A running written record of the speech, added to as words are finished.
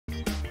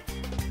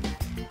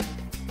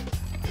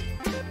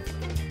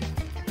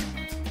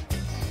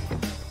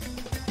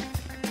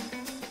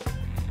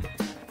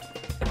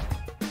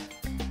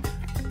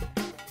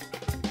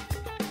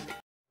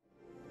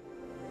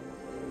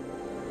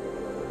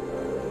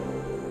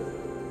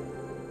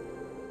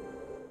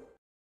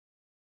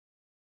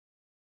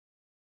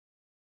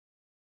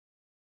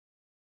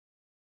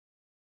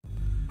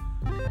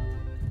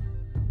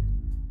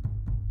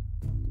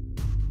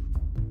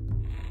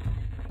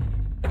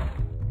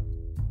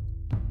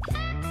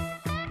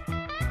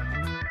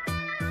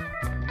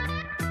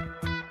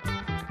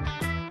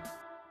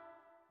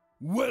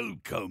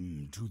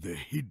Welcome to the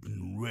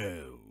Hidden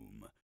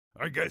Realm.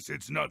 I guess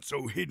it's not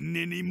so hidden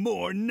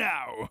anymore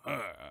now,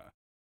 huh?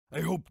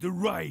 I hope the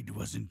ride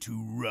wasn't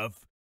too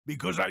rough,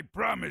 because I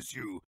promise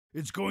you,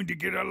 it's going to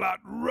get a lot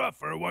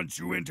rougher once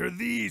you enter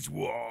these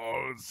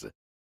walls.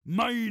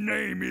 My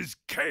name is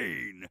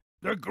Kane,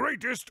 the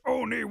greatest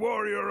Oni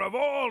warrior of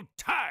all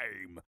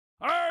time.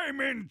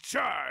 I'm in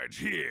charge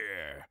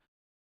here.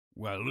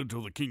 Well,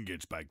 until the king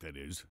gets back, that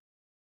is.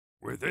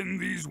 Within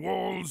these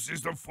walls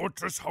is the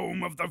fortress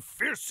home of the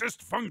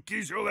fiercest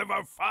Funkeys you'll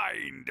ever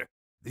find,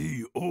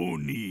 the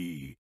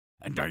Oni.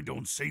 And I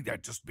don't say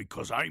that just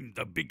because I'm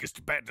the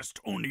biggest, baddest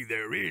Oni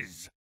there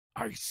is.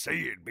 I say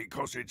it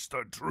because it's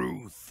the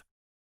truth.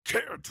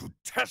 Care to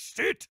test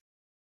it?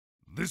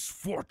 This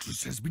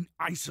fortress has been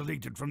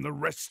isolated from the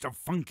rest of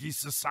Funky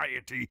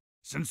society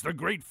since the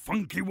Great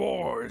Funky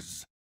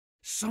Wars.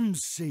 Some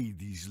say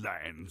these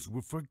lands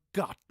were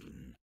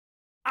forgotten.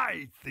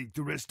 I think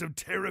the rest of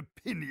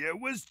Terrapinia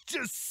was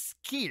just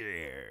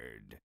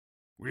scared.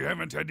 We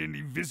haven't had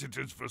any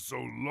visitors for so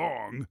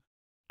long.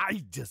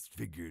 I just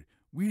figured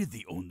we're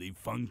the only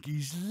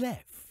Funkies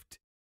left.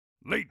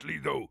 Lately,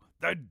 though,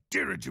 that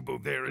dirigible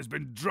there has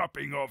been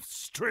dropping off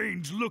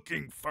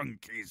strange-looking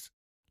Funkies,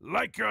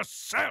 like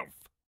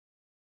yourself.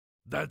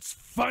 That's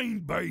fine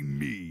by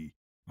me,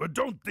 but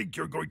don't think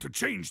you're going to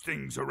change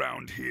things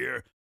around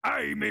here.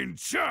 I'm in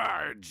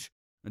charge.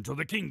 Until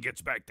the king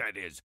gets back, that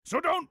is. So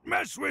don't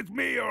mess with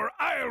me or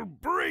I'll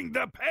bring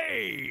the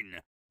pain!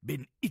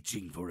 Been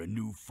itching for a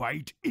new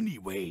fight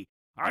anyway.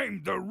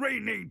 I'm the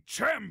reigning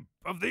champ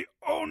of the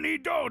Oni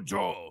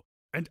Dojo,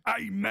 and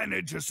I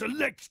manage a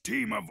select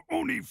team of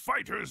Oni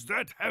fighters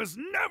that has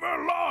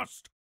never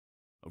lost.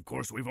 Of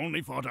course, we've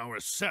only fought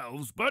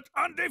ourselves, but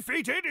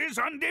undefeated is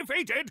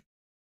undefeated.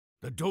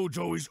 The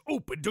dojo is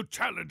open to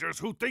challengers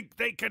who think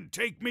they can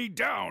take me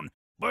down.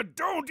 But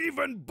don't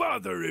even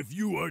bother if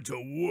you aren't a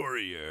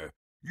warrior.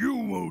 You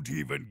won't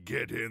even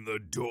get in the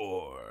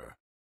door.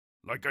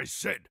 Like I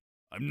said,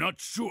 I'm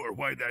not sure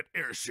why that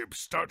airship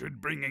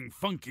started bringing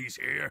Funkies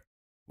here.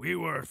 We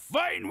were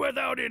fine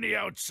without any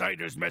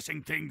outsiders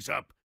messing things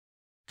up.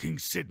 King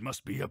Sid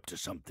must be up to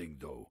something,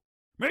 though.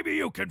 Maybe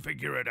you can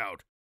figure it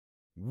out.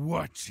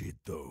 Watch it,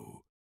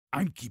 though.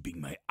 I'm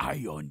keeping my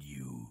eye on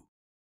you.